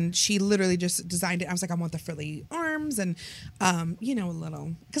incredible, and she literally just designed it. I was like, I want the frilly arms, and you know, a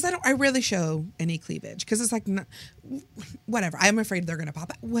little because I rarely show any cleavage because it's like whatever. I'm afraid they're gonna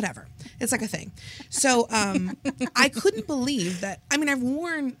pop out. Whatever, it's like a thing. So I couldn't believe that. I mean, I've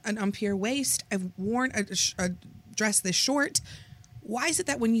worn an Ampere waist. I've worn a dress this short. Why is it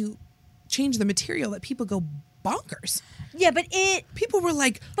that when you change the material that people go bonkers? Yeah, but People were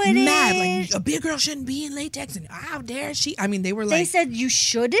like But mad, it- like a big girl shouldn't be in latex, and how dare she? I mean, they were they like, said you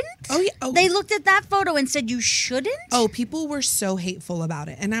shouldn't? Oh, yeah. Oh. They looked at that photo and said you shouldn't? oh, people were so hateful about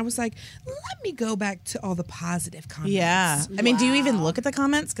it, and I was like, let me go back to all the positive comments. yeah. I mean, do you even look at the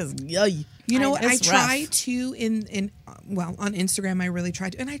comments? Because You know what? I It's try rough. to on Instagram. I really try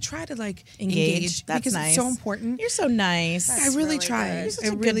to, and I try to like engage. That's because nice. it's so important. You're so nice. I really really try. good. You're such I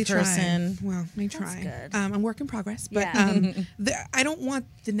a good really try. person. Well, I try. good. I'm a work in progress, but Yeah. I don't want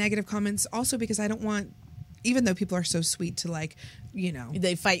the negative comments. Also, because I don't want, even though people are so sweet to like, you know,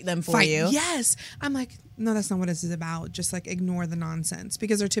 They fight them for fight. you. Yes, I'm like, no, that's not what this is about. Just like ignore the nonsense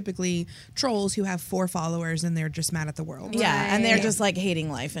because they're typically trolls who have 4 followers and they're just mad at the world. Yeah, and they're Right. just like hating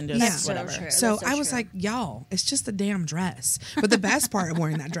life and just That's so whatever. true. So That's so I was true. like, y'all, it's just a damn dress. But the best part of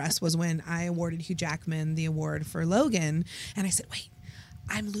wearing that dress was when I awarded Hugh Jackman the award for Logan. And I said, wait,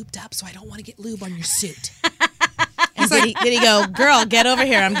 I'm lubed up, so I don't want to get lube on your suit. And did he go, girl, get over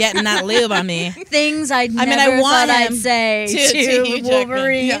here. I'm getting that lube on me. Things I I never want thought I'd him say to to Hugh Jackman.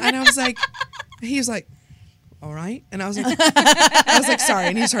 Wolverine. Yeah, and I was like, he was like, all right. And I was like, sorry.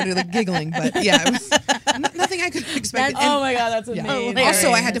 And he started like giggling. But yeah, it was nothing I could have expected. That's- And Oh my God, that's yeah. amazing.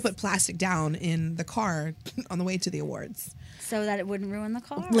 Also, I had to put plastic down in the car on the way to the awards. So that it wouldn't ruin the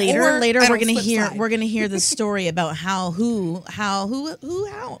car. Later, Or I we're don't gonna slip hear slide. the story about who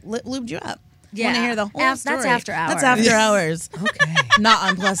lubed you up. Yeah. Want to hear the whole That's story. after That's hours. after hours. Okay. Not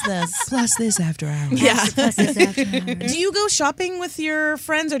on Plus This. Plus this after hours. Yeah. Plus this after hours. Do you go shopping with your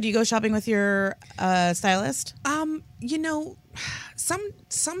friends or do you go shopping with your stylist? You know,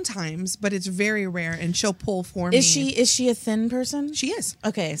 sometimes, but it's very rare, and she'll pull for me. Is she a thin person? She is.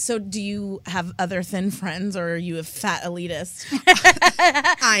 Okay, so do you have other thin friends or are you a fat elitist?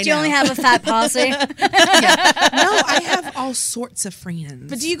 I know. Do you only have a fat posse? No, I have all sorts of friends.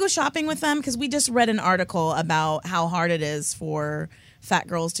 But do you go shopping with them? Because we just read an article about how hard it is for fat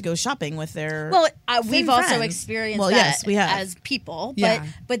girls to go shopping with their Well, thin we've also friends. experienced Well, that yes, we have. as people. Yeah.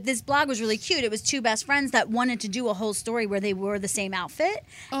 But this blog was really cute. It was 2 best friends that wanted to do a whole story where they wore the same outfit.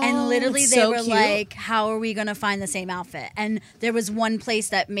 And literally that's they so were cute. like, how are we going to find the same outfit? And there was one place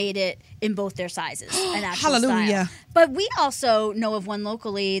that made it in both their sizes. An actual Hallelujah. style. But we also know of one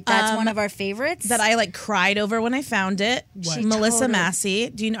locally that's one of our favorites. that I like cried over when I found it. She Melissa totally-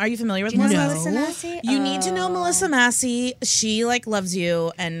 Massey. Are you familiar with Do you know Melissa? Melissa Massey? You need to know Oh. Melissa Massey. She like loves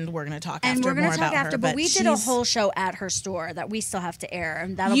you, and we're gonna talk And after we're going more to talk about after, her. but we did a she's- whole show at her store that we still have to air,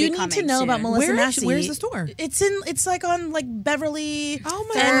 and that'll You be need coming to know soon. about Melissa Where is- Massey. where's the store? It's like on like Beverly. Oh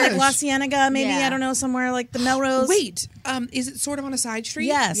my and like gosh. La Cienega, maybe Yeah. I don't know, somewhere like the Melrose. Wait, is it sort of on a side street?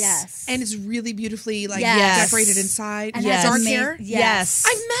 Yes. Yes. And it's really beautifully like Yes. decorated inside. And Yes. has Dark ama- hair. Yes.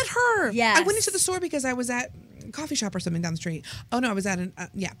 I met her. Yes. I went into the store because I was at a coffee shop or something down the street. Oh no, I was at an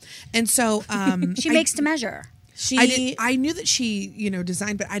yeah. And so She makes to measure. I knew that she,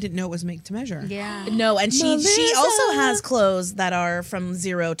 designed, but I didn't know it was make to measure. Yeah. No, and she also has clothes that are from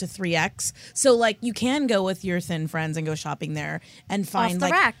 0 to 3X. So like you can go with your thin friends and go shopping there and find the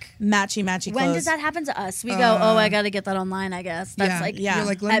like rack. matchy clothes. When does that happen to us? We go, I got to get that online, I guess. That's You're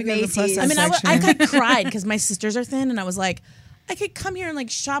like, let at me go to the plus Macy's. size I mean, section. I cried because my sisters are thin, and I was like, I could come here and like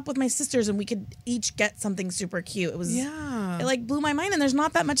shop with my sisters, and we could each get something super cute. It was, it like blew my mind, and there's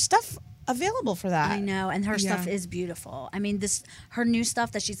not that much stuff available for that. I know, and her stuff is beautiful. I mean, her new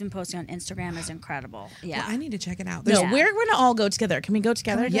stuff that she's been posting on Instagram is incredible. Yeah, Well, I need to check it out. No, we're going to all go together. Can we go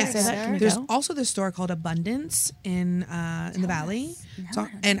together? Did I Yes, say that? Can we there's go? also this store called Abundance in the Valley,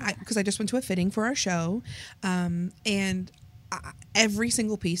 because I just went to a fitting for our show, and every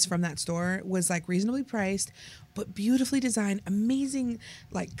single piece from that store was like reasonably priced, but beautifully designed, amazing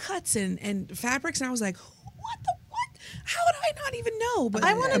like cuts and fabrics, and I was like, what? How would I not even know? But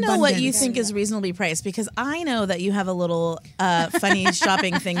I want to know what you think is reasonably priced, because I know that you have a little funny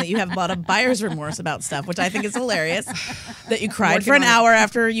shopping thing that you have a lot of buyer's remorse about stuff, which I think is hilarious. That you cried for an hour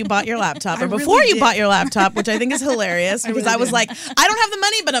after you bought your laptop, or before you bought your laptop, which I think is hilarious, because I was like, I don't have the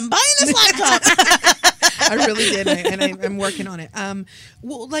money, but I'm buying this laptop. I really did, and I'm working on it.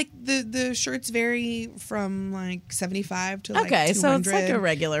 Well, like the shirts vary from like $75 to like $200. So it's like a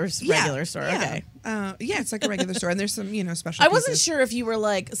regular store. Okay. It's like a regular store, and there's some special. I wasn't sure if you were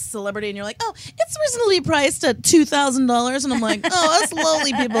like a celebrity and you're like, oh, it's reasonably priced at $2,000, and I'm like, oh, that's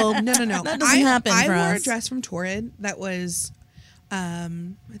lowly, people. No. That doesn't happen I for wore us. a dress from Torrid that was, I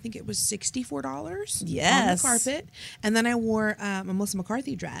think it was $64. Yes. On the carpet, and then I wore a Melissa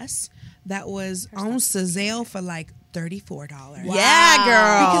McCarthy dress that was on sale for like $34. Yeah,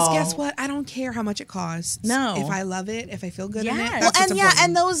 girl. Because guess what? I don't care how much it costs. No. If I love it, if I feel good in it, Yes. that's what's important.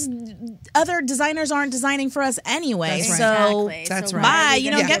 and those other designers aren't designing for us anyway. That's right. So Exactly. That's So right. why bye, are we you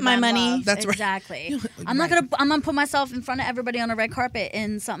gonna don't get give my them money. love? That's right. Exactly. I'm Right. gonna put myself in front of everybody on a red carpet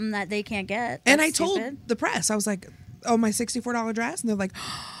in something that they can't get. And That's I told stupid. the press, I was like, oh, my $64 dress. And they're like,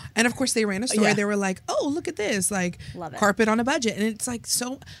 and of course they ran a story. Yeah. They were like, oh, look at this, like Love it. carpet on a budget. And it's like,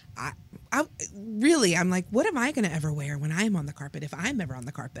 so I'm like, what am I going to ever wear when I'm on the carpet, if I'm ever on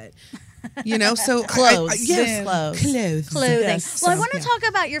the carpet? So Clothes. yes, Clothes. Clothing. Yes. Well, I want to talk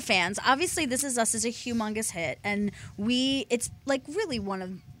about your fans. Obviously, This Is Us is a humongous hit, and it's like really one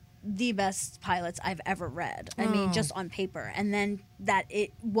of the best pilots I've ever read. I mean, just on paper, and then that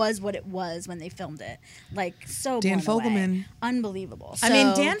it was what it was when they filmed it. Like so, Dan blown away. Fogelman. Unbelievable. I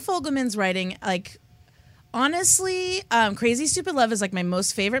mean, So- Dan Fogelman's writing, like, honestly, Crazy Stupid Love is like my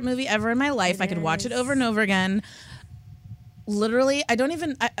most favorite movie ever in my life. I could watch it over and over again. Literally,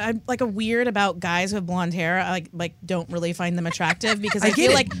 I'm like a weird about guys who have blonde hair. I like don't really find them attractive because I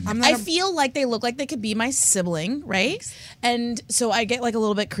feel like feel like they look like they could be my sibling, right? And so I get like a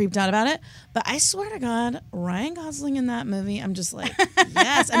little bit creeped out about it. But I swear to God, Ryan Gosling in that movie, I'm just like,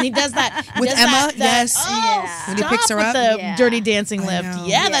 yes. And he does that With Emma, yes. Yeah. When he picks her up. the Yeah. Dirty Dancing I lift. know.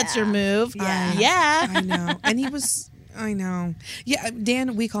 Yeah, that's your move. Yeah. Yeah. I know. And he was, I know. Yeah,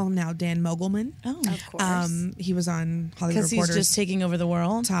 Dan, we call him now Dan Mogelman. Oh, Of course. He was on Hollywood because he's Reporter's just taking over the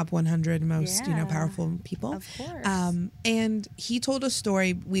world. top 100 most Yeah. powerful people. Of course. And he told a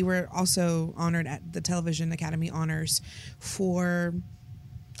story. We were also honored at the Television Academy Honors for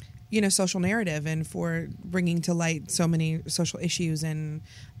social narrative and for bringing to light so many social issues, and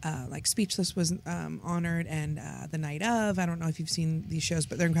like Speechless was honored, and The Night Of. I don't know if you've seen these shows,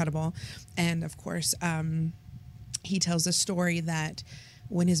 but they're incredible. And of course, he tells a story that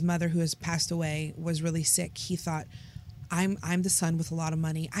when his mother, who has passed away, was really sick, he thought, I'm the son with a lot of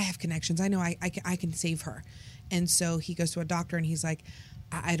money. I have connections. I know I can save her. And so he goes to a doctor, and he's like,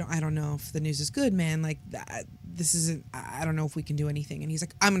 I don't know if the news is good, man. Like, this isn't, I don't know if we can do anything. And he's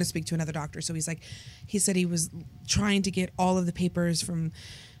like, I'm going to speak to another doctor. So he said he was trying to get all of the papers from,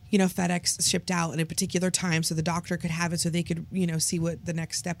 FedEx shipped out at a particular time so the doctor could have it, so they could, see what the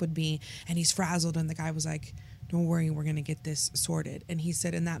next step would be. And he's frazzled. And the guy was like, don't worry, we're going to get this sorted. And he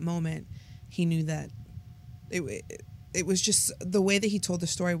said in that moment, he knew that it was just the way that he told the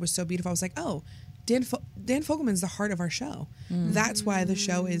story was so beautiful. I was like, oh, Dan Fogelman's the heart of our show. That's why the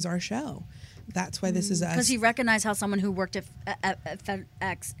show is our show. That's why This Is Us. Because he recognized how someone who worked at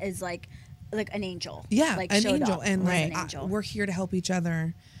FedEx is like an angel. Yeah, like an showed angel. up And as like, an angel. we're here to help each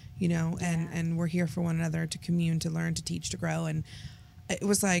other, and we're here for one another, to commune, to learn, to teach, to grow. And it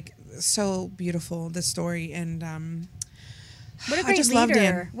was like so beautiful, this story. And What a I great just leader! love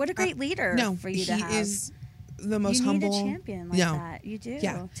Dan. What a great leader for you to have. He is the most you humble. need a champion like that. You do.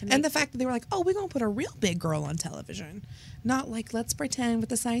 Yeah. to And make- the fact that they were like, oh, we're going to put a real big girl on television. Not like, let's pretend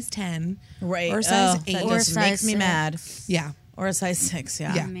with a size 10. Right. Or size Oh, 8. that Or just size makes me 6. mad. Yeah. Or a size 6,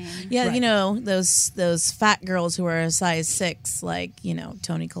 yeah. Yeah. Yeah, Right. you know, those fat girls who are a size 6, like, you know,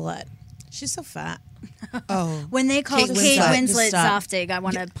 Toni Collette. She's so fat. Oh, When they call Kate Kate Winslet. Winslet Stop. Zoftig, I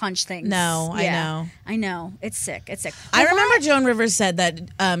want to punch things. No, I Yeah. know. I know. It's sick. It's sick. I But remember why- Joan Rivers said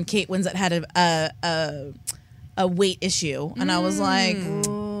that Kate Winslet had a weight issue, and I was like,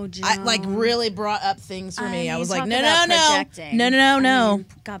 Oh, I like Joan. really brought up things for me. I was like, talk no, about no, no, projecting. no, no, no, I no. mean,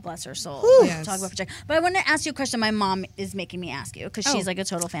 God bless her soul. Yes. Talk about projecting. But I want to ask you a question my mom is making me ask you because she's like a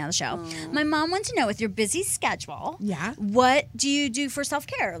total fan of the show. My mom wants to know, with your busy schedule, Yeah. what do you do for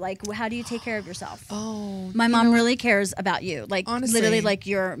self-care? Like, how do you take care of yourself? Oh, My mom really cares about you. Like, Honestly, literally, like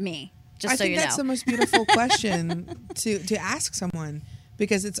you're me. Just I so think you know. that's the most beautiful question to ask someone,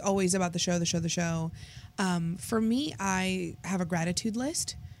 because it's always about the show, the show, the show. For me, I have a gratitude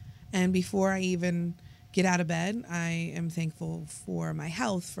list, and before I even get out of bed, I am thankful for my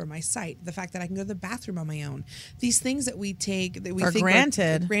health, for my sight, the fact that I can go to the bathroom on my own. These things that we take that we For think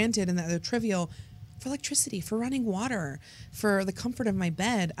granted. are granted and that they're trivial. For electricity, for running water, for the comfort of my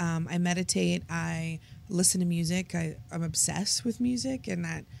bed. I meditate. I listen to music. I'm obsessed with music, and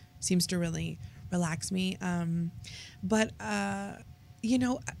that seems to really relax me. But you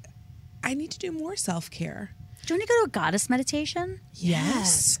know, I need to do more self-care. Do you want to go to a goddess meditation?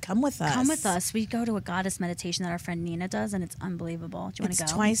 Yes, come with us. Come with us. We go to a goddess meditation that our friend Nina does, and it's unbelievable. Do you want to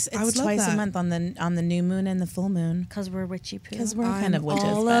It's go? twice. I would It's love twice a that. month on the new moon and the full moon. Because we're witchy poo. Because we're kind of witches.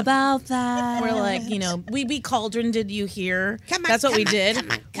 all but about that. We're like, you know, we cauldron. Did you hear? Come on, That's what come we on, did. come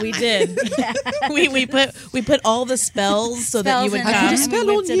on, come We on. did. we put all the spells so that you would Spells come. and spell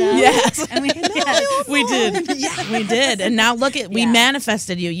we whipped on it up. you. Yes. And yes. We did. We did. And now look at we Yeah.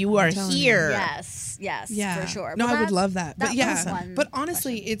 manifested you. You are telling you. here. Yes, Yeah, for sure. No, But I would that- love that. But that yeah, was one but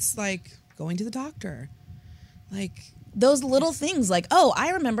honestly, it's like going to the doctor. Like, Those little things like, oh, I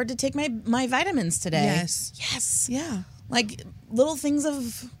remembered to take my vitamins today. yes, Yes. yeah, Like little things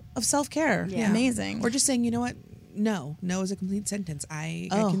of self-care. Yeah. Amazing. or just saying, you know what? No is a complete sentence. I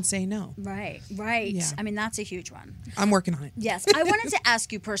Oh. can say no. Right. Yeah. I mean, that's a huge one. I'm working on it. Yes. I wanted to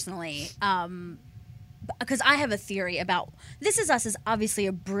ask you personally, because I have a theory about This Is Us is obviously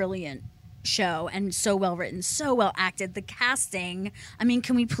a brilliant show and so well written, so well acted. The casting, I mean,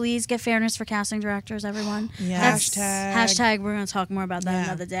 can we please get fairness for casting directors, everyone? Yes. Hashtag, we're going to talk more about that Yeah.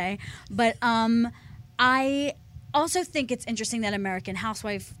 another day. But I also think it's interesting that American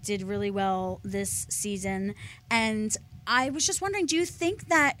Housewife did really well this season. And I was just wondering, do you think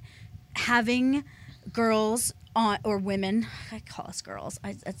that having girls on, or women, I call us girls,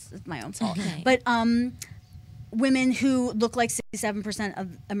 that's my own fault, but women who look like 67%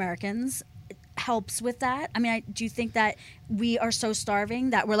 of Americans helps with that? I mean, do you think that we are so starving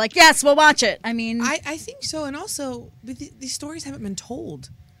that we're like, yes, we'll watch it? I mean, I think so, and also these stories haven't been told,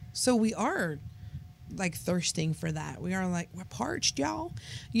 so we are like thirsting for that. We are like, we're parched, y'all.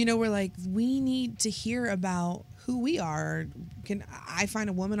 You know, we're like, we need to hear about who we are. Can I find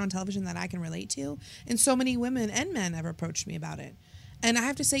a woman on television that I can relate to? And so many women and men have approached me about it. And I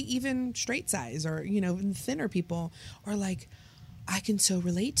have to say, even straight size or, you know, thinner people are like, I can so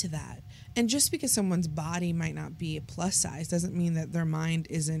relate to that. And just because someone's body might not be a plus size doesn't mean that their mind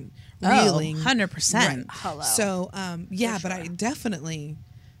isn't reeling. 100%. Right. Hello. So, yeah, but I definitely,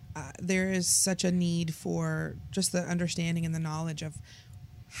 there is such a need for just the understanding and the knowledge of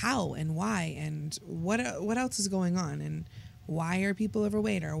how and why and what else is going on, and why are people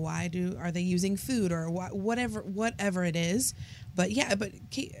overweight, or are they using food, or whatever it is. But yeah, but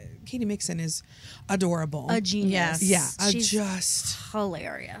Katie Mixon is adorable. a genius. Yes. Yeah, She's just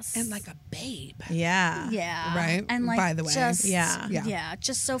hilarious. and like a babe. Yeah. Yeah. Right? And like, By the way. just, Yeah. yeah,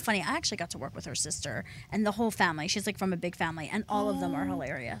 just so funny. I actually got to work with her sister and the whole family. She's like from a big family, and all of them are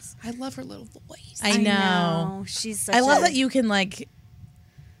hilarious. I love her little voice. I know. She's such I love a, that you can like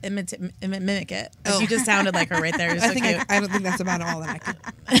mimic it. Like, you just sounded like her right there. You're so cute. I don't think that's about all that I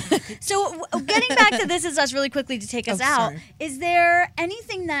can. So getting back to This Is Us really quickly to take us Oh, out, sorry. is there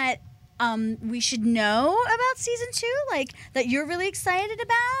anything that we should know about season 2, like that you're really excited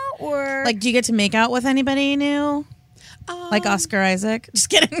about, or Like, do you get to make out with anybody new? Like Oscar Isaac? Just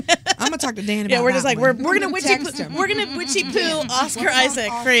kidding. I'm gonna talk to Dan about Yeah, we're just that like one. we're gonna Text him. witchy poo Oscar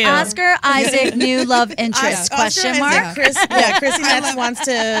Isaac for you. Oscar Isaac new love interest? Question Oscar mark. Isaac. Chrissy Metz wants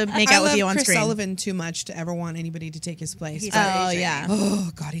to make I out with love you on Chris screen. Sullivan too much to ever want anybody to take his place. He's but- amazing. yeah. Oh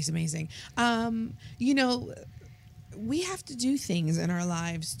God, he's amazing. You know, we have to do things in our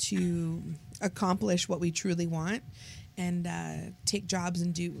lives to accomplish what we truly want, and take jobs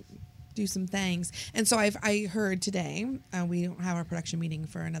and do do some things. And so I heard today, we don't have our production meeting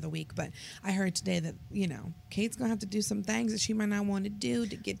for another week, but I heard today that, you know, Kate's going to have to do some things that she might not want to do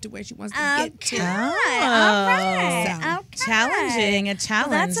to get to where she wants to get to. All right. So, Okay. Challenging, a challenge.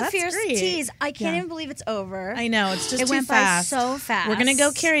 Well, that's a That's fierce great. tease. I can't even believe it's over. I know, it's just It too went fast. by so fast. We're going to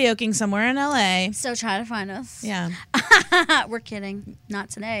go karaokeing somewhere in LA. So try to find us. Yeah. We're kidding. Not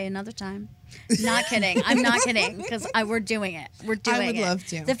today. Another time. Not kidding. I'm not kidding because we're doing it. We're doing it. I would love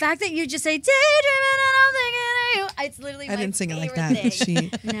to. The fact that you just say daydreaming and I'm thinking of you. It's literally I my didn't sing it like favorite that.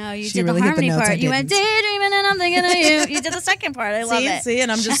 thing. No, you she did really the hit the harmony notes. I part. You went didn't. daydreaming and I'm thinking of you. You did the second part. I love it. See,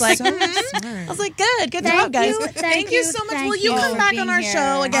 and I'm just like, So I smart. was like, good Thank job, guys. you, Thank you so much. thank Will you you come for back being on our here.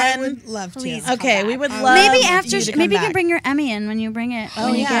 show I again? would love to. Please. Okay, we would love Maybe you after, to come maybe you back. can bring your Emmy in when you bring it.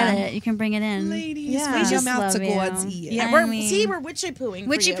 When you yeah. get it, you can bring it in. Ladies, Yeah. raise your Just mouth to love you. God's ear. Yeah, I we're mean- we're witchy pooing.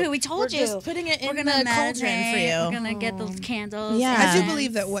 Witchy for you. poo, we told we're you. Just putting it We're in gonna the cauldron for meditate. you. We're gonna get those candles. Yeah. I do and-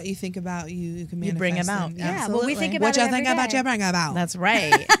 believe that what you think about, you can manifest. You bring about. and- Yeah, well, we think Absolutely. about What it y'all every think about, day. you bring about. That's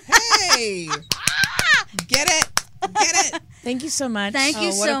right. Hey, get it, get it. Thank you so much. Thank you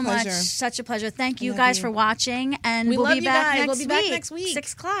Oh, what a so much. pleasure. Such a pleasure. Thank you love guys you. for watching, and We we'll love be you back guys. next We'll be back week. next week.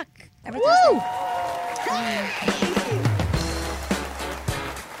 6 o'clock. Every Woo! Thursday.